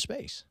Bitcoin in the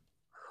space.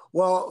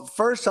 Well,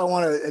 first I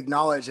want to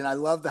acknowledge, and I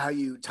love how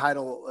you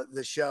title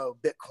the show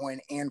Bitcoin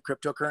and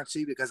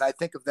cryptocurrency, because I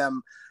think of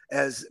them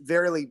as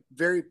very,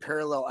 very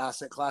parallel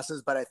asset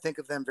classes, but I think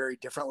of them very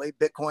differently.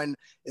 Bitcoin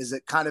is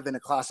kind of in a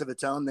class of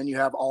its own. Then you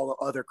have all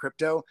the other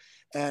crypto,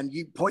 and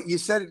you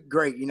said it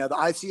great. The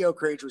ICO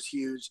craze was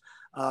huge,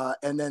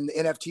 and then the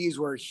NFTs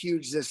were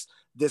huge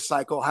this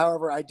cycle.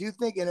 However, I do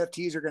think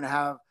NFTs are going to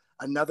have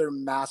another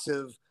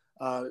massive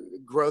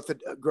growth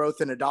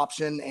and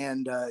adoption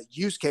and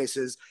use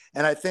cases.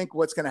 And I think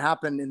what's going to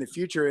happen in the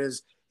future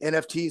is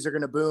NFTs are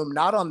going to boom,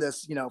 not on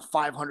this,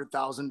 $500,000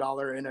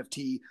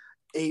 NFT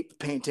ape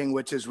painting,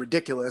 which is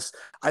ridiculous.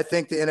 I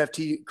think the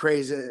NFT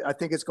craze, I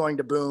think it's going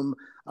to boom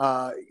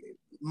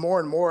more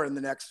and more in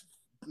the next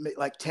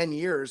 10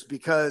 years,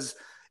 because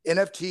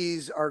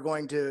NFTs are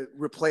going to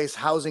replace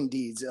housing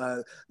deeds,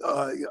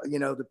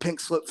 the pink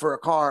slip for a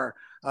car,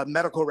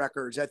 medical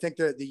records. I think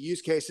the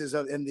use cases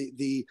and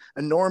the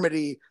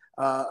enormity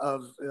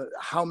of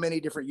how many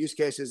different use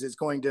cases is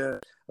going to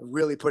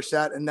really push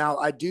that. And now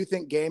I do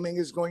think gaming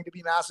is going to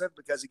be massive,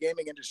 because the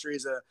gaming industry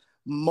is a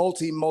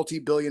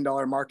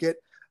multi-billion-dollar market,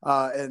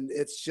 and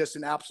it's just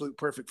an absolute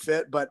perfect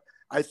fit. But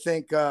I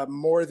think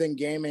more than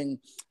gaming,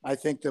 I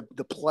think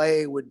the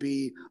play would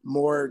be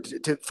more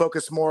to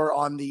focus more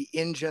on the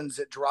engines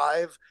that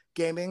drive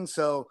gaming.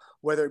 So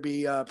whether it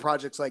be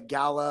projects like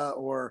Gala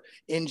or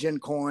Engine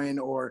Coin,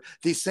 or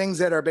these things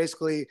that are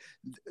basically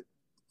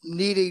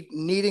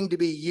needing to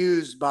be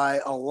used by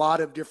a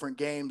lot of different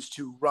games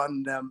to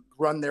run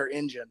their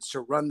engines, to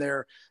run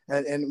their,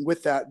 and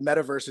with that,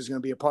 metaverse is going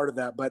to be a part of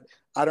that. But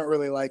I don't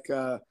really like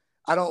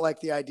I don't like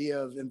the idea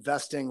of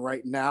investing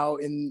right now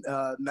in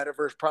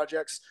metaverse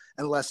projects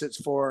unless it's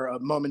for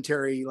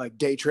momentary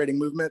day trading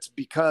movements,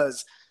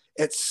 because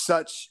it's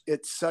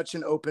such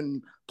an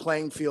open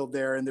playing field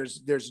there, and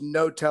there's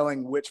no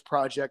telling which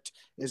project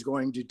is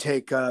going to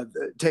take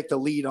the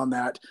lead on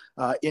that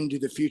into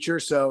the future.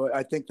 So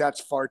I think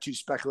that's far too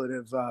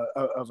speculative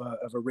of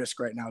a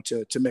risk right now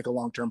to make a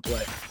long-term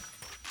play.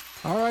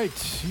 All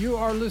right, you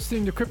are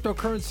listening to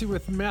Cryptocurrency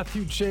with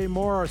Matthew J.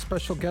 Moore, our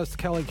special guest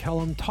Kelly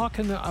Kellum,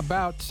 talking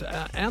about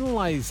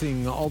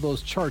analyzing all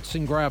those charts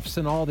and graphs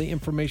and all the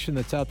information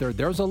that's out there.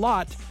 There's a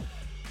lot.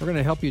 We're going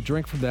to help you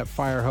drink from that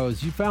fire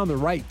hose. You found the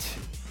right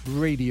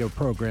radio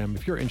program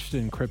if you're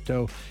interested in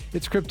crypto.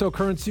 It's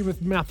Cryptocurrency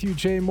with Matthew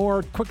J.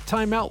 Moore. Quick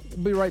timeout.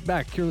 We'll be right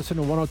back. You're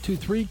listening to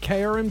 102.3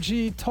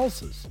 KRMG,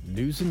 Tulsa's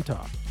News and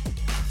Talk.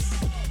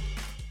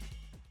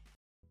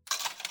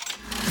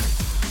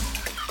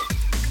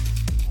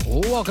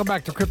 Welcome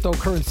back to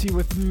Cryptocurrency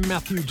with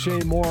Matthew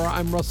J. Moore.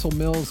 I'm Russell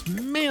Mills.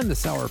 Man,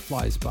 this hour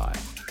flies by.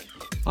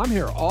 I'm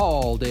here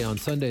all day on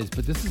Sundays,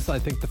 but this is, I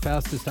think, the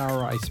fastest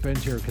hour I spend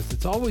here, because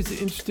it's always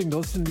interesting to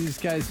listen to these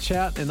guys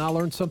chat, and I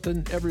learn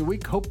something every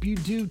week. Hope you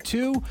do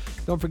too.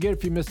 Don't forget,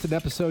 if you missed an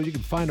episode, you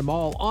can find them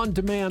all on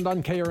demand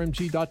on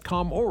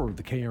krmg.com or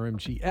the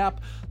KRMG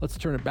app. Let's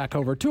turn it back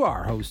over to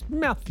our host,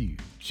 Matthew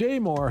J.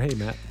 Moore. Hey,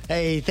 Matt.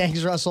 Hey,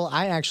 thanks, Russell.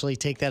 I actually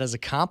take that as a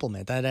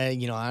compliment. That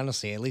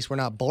honestly, at least we're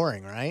not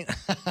boring, right?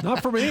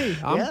 Not for me.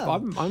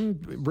 I'm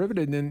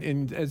riveted,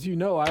 and as you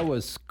know, I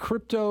was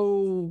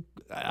crypto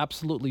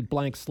absolutely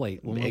blank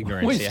slate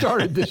when we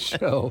started this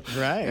show.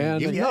 Right.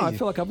 And I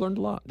feel like I've learned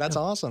a lot. That's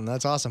awesome.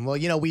 That's awesome.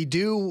 Well, we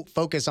do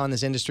focus on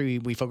this industry.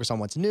 We focus on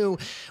what's new.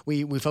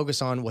 We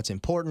focus on what's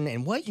important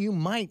and what you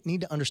might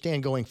need to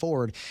understand going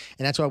forward.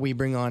 And that's why we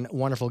bring on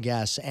wonderful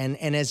guests. And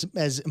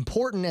as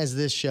important as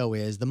this show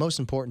is, the most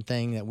important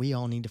thing that we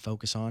all need to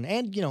focus on,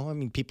 and,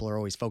 people are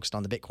always focused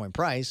on the Bitcoin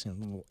price,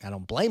 and I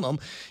don't blame them,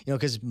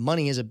 because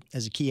money is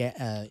a key,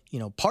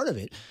 part of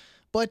it.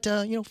 But,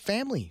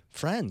 family,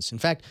 friends. In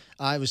fact,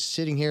 I was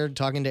sitting here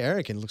talking to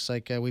Eric, and it looks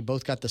like we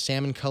both got the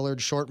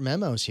salmon-colored short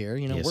memos here.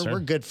 Yes, we're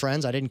good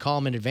friends. I didn't call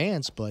him in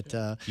advance, but...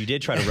 you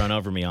did try to run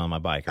over me on my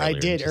bike earlier. I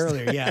did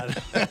earlier, yeah.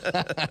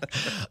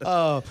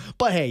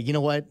 But hey, you know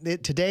what?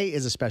 Today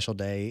is a special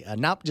day,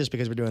 not just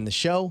because we're doing the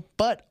show,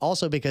 but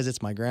also because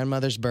it's my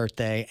grandmother's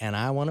birthday, and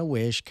I want to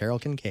wish Carol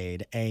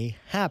Kincaid a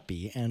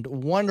happy and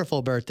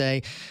wonderful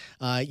birthday.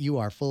 You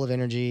are full of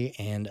energy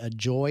and a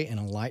joy and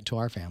a light to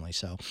our family,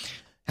 so...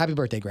 Happy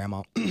birthday,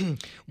 Grandma.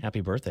 Happy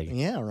birthday.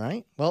 Yeah,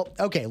 right. Well,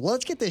 okay,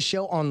 let's get this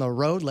show on the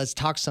road. Let's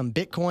talk some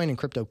Bitcoin and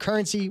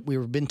cryptocurrency.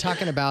 We've been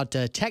talking about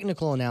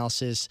technical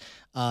analysis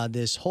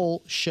this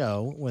whole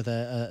show with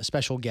a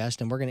special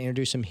guest, and we're going to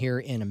introduce him here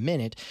in a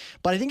minute.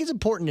 But I think it's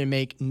important to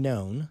make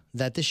known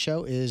that this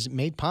show is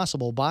made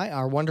possible by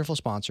our wonderful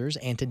sponsors.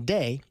 And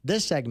today,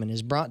 this segment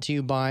is brought to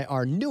you by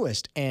our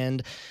newest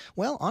and,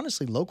 well,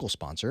 honestly, local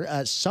sponsor.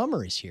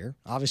 Summer is here.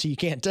 Obviously, you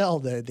can't tell.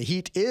 The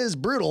heat is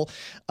brutal.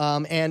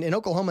 And in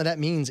Oklahoma, that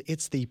means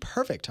it's the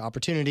perfect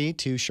opportunity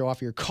to show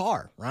off your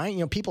car, right? You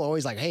know, people are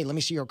always like, hey, let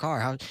me see your car.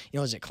 How,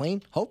 is it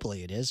clean?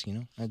 Hopefully it is.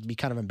 It'd be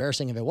kind of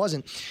embarrassing if it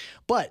wasn't.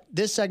 But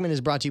this segment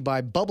is brought to you by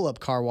Bubble Up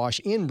Car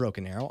Wash in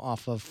Broken Arrow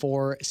off of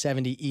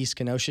 470 East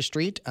Kenosha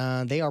Street.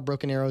 They are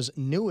Broken Arrow's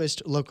newest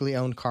locally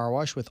owned car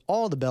wash with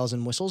all the bells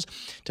and whistles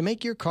to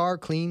make your car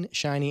clean,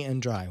 shiny,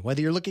 and dry.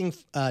 Whether you're looking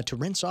to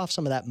rinse off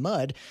some of that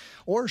mud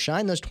or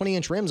shine those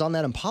 20-inch rims on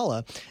that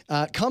Impala,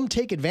 come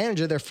take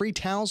advantage of their free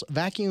towels,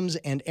 vacuums,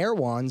 and air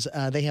wands.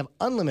 They have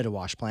unlimited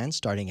wash plans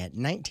starting at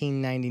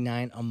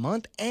 $19.99 a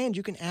month, and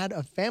you can add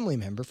a family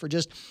member for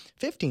just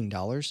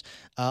 $15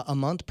 a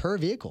month per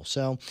vehicle.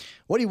 So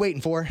what are you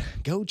waiting for?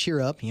 Go cheer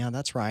up. Yeah,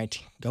 that's right.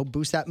 Go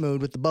boost that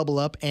mood with the Bubble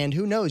Up, and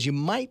who knows, you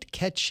might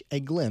catch a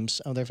glimpse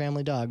of their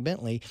family dog,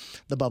 Bentley,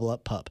 the Bubble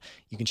Up pup.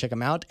 You can check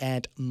them out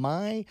at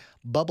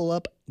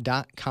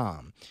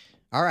mybubblup.com.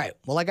 All right.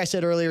 Well, like I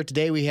said earlier,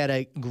 today we've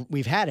had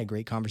a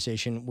great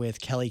conversation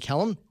with Kelly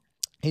Kellum.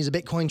 He's a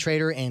Bitcoin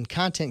trader and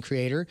content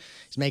creator.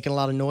 He's making a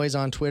lot of noise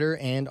on Twitter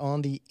and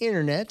on the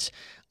internet.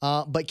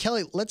 But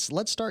Kelly,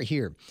 let's start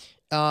here.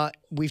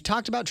 We've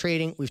talked about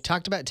trading. We've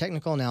talked about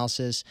technical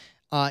analysis.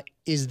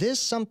 Is this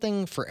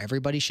something for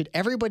everybody? Should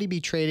everybody be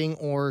trading,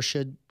 or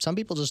should some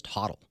people just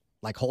hodl,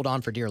 like hold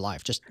on for dear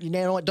life? Just, you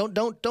know what?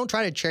 Don't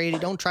try to trade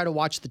it. Don't try to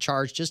watch the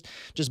charts. Just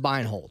buy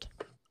and hold.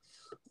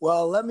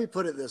 Well, let me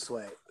put it this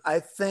way. I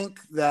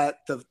think that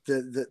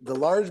the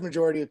large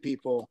majority of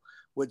people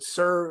would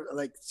serve,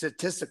 like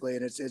statistically,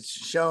 and it's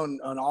shown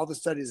on all the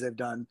studies they've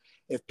done,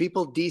 if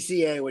people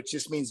DCA, which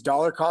just means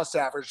dollar cost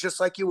average, just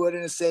like you would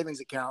in a savings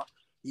account,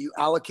 you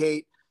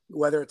allocate,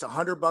 whether it's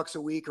 $100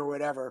 a week or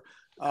whatever,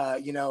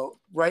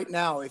 right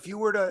now, if you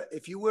were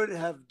to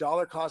have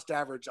dollar cost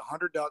average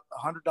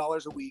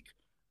 $100 a week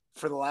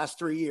for the last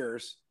 3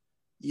 years,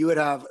 you would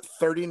have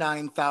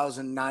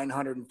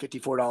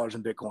 $39,954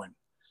 in Bitcoin.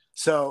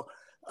 So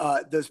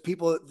those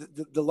people,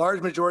 the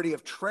large majority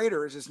of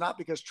traders, it's not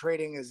because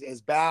trading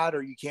is bad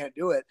or you can't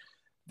do it.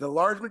 The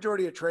large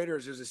majority of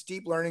traders, there's a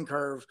steep learning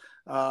curve,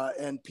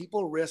 and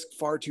people risk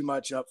far too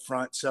much up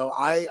front. So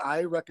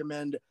I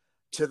recommend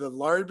to the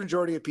large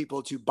majority of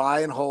people to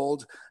buy and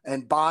hold,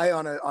 and buy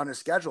on a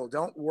schedule.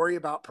 Don't worry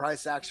about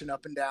price action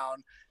up and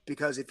down,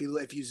 because if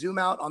you zoom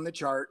out on the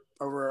chart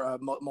over a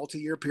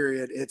multi-year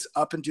period, it's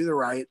up and to the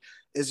right.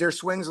 Is there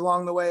swings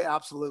along the way?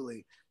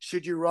 Absolutely.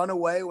 Should you run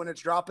away when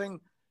it's dropping?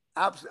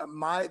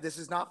 This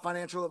is not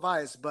financial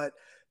advice, but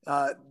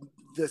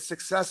the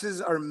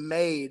successes are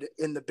made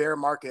in the bear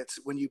markets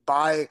when you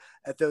buy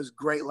at those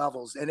great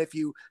levels. And if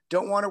you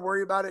don't want to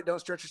worry about it, don't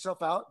stretch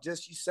yourself out.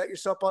 Just you set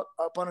yourself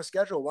up on a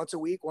schedule once a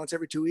week, once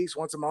every 2 weeks,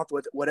 once a month,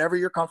 with whatever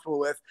you're comfortable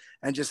with,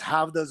 and just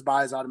have those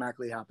buys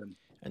automatically happen.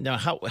 Now,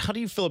 how do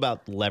you feel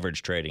about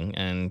leverage trading?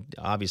 And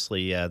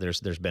obviously,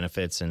 there's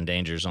benefits and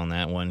dangers on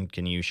that one.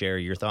 Can you share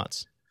your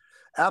thoughts?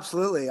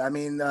 Absolutely. I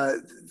mean,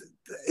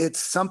 it's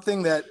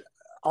something that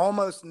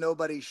almost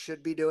nobody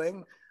should be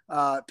doing.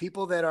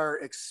 People that are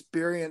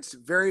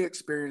very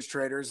experienced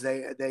traders,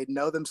 they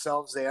know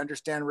themselves, they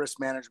understand risk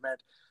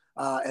management,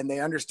 and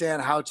they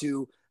understand how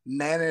to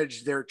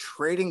manage their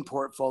trading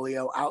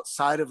portfolio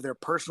outside of their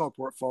personal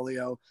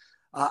portfolio.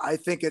 I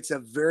think it's a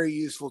very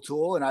useful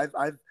tool, and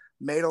I've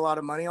made a lot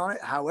of money on it.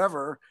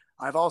 However,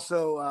 I've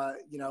also,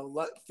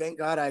 thank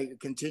God I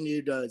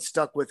continued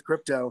stuck with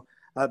crypto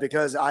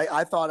because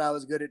I thought I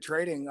was good at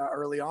trading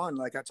early on.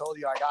 Like I told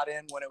you, I got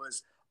in when it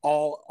was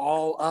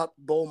all up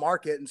bull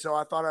market. And so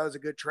I thought I was a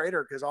good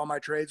trader because all my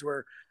trades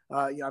were,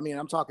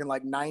 I'm talking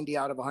like 90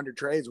 out of 100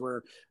 trades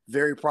were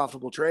very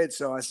profitable trades.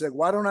 So I said,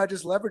 why don't I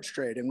just leverage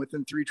trade? And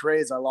within 3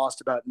 trades, I lost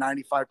about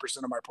 95%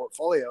 of my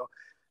portfolio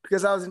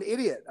because I was an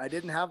idiot. I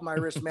didn't have my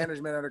risk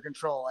management under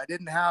control. I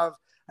didn't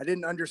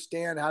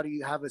understand how do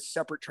you have a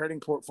separate trading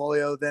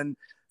portfolio than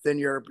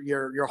your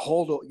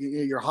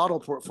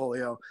hodl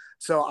portfolio.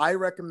 So I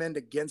recommend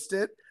against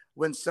it.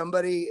 When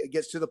somebody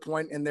gets to the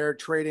point in their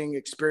trading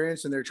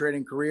experience and their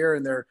trading career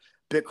and their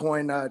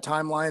Bitcoin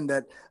timeline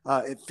that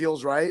it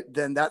feels right,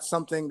 then that's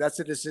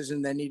a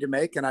decision they need to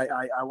make. And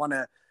I want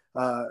to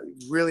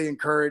really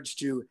encourage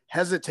to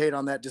hesitate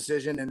on that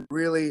decision and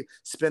really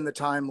spend the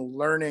time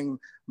learning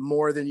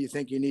more than you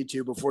think you need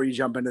to before you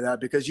jump into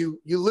that, because you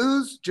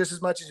lose just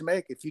as much as you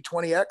make. If you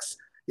 20x,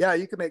 yeah,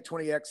 you can make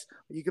 20x,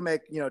 you can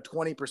make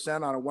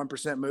 20% on a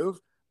 1% move.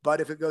 But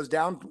if it goes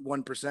down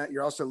 1%,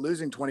 you're also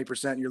losing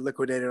 20%. And you're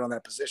liquidated on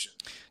that position.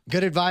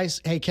 Good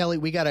advice. Hey, Kelly,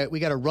 we gotta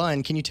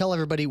run. Can you tell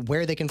everybody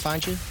where they can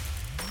find you?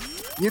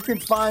 You can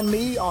find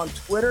me on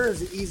Twitter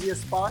is the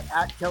easiest spot,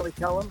 at Kelly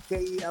Kellum,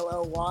 Kelly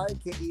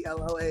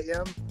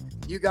Kellam.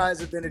 You guys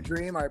have been a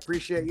dream. I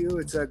appreciate you.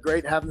 It's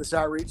great having this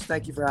outreach.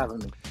 Thank you for having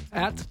me.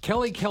 At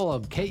Kelly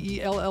Kellum, Kelly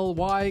Kellam.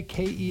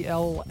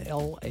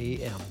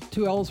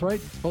 2 L's,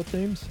 right? Both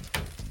names?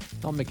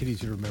 I'll make it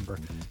easy to remember.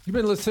 You've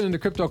been listening to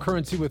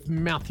Cryptocurrency with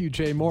Matthew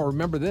J. Moore.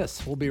 Remember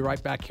this, we'll be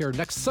right back here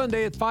next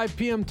Sunday at 5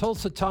 p.m.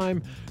 Tulsa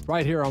time,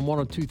 right here on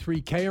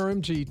 102.3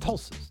 KRMG,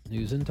 Tulsa's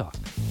News and Talk.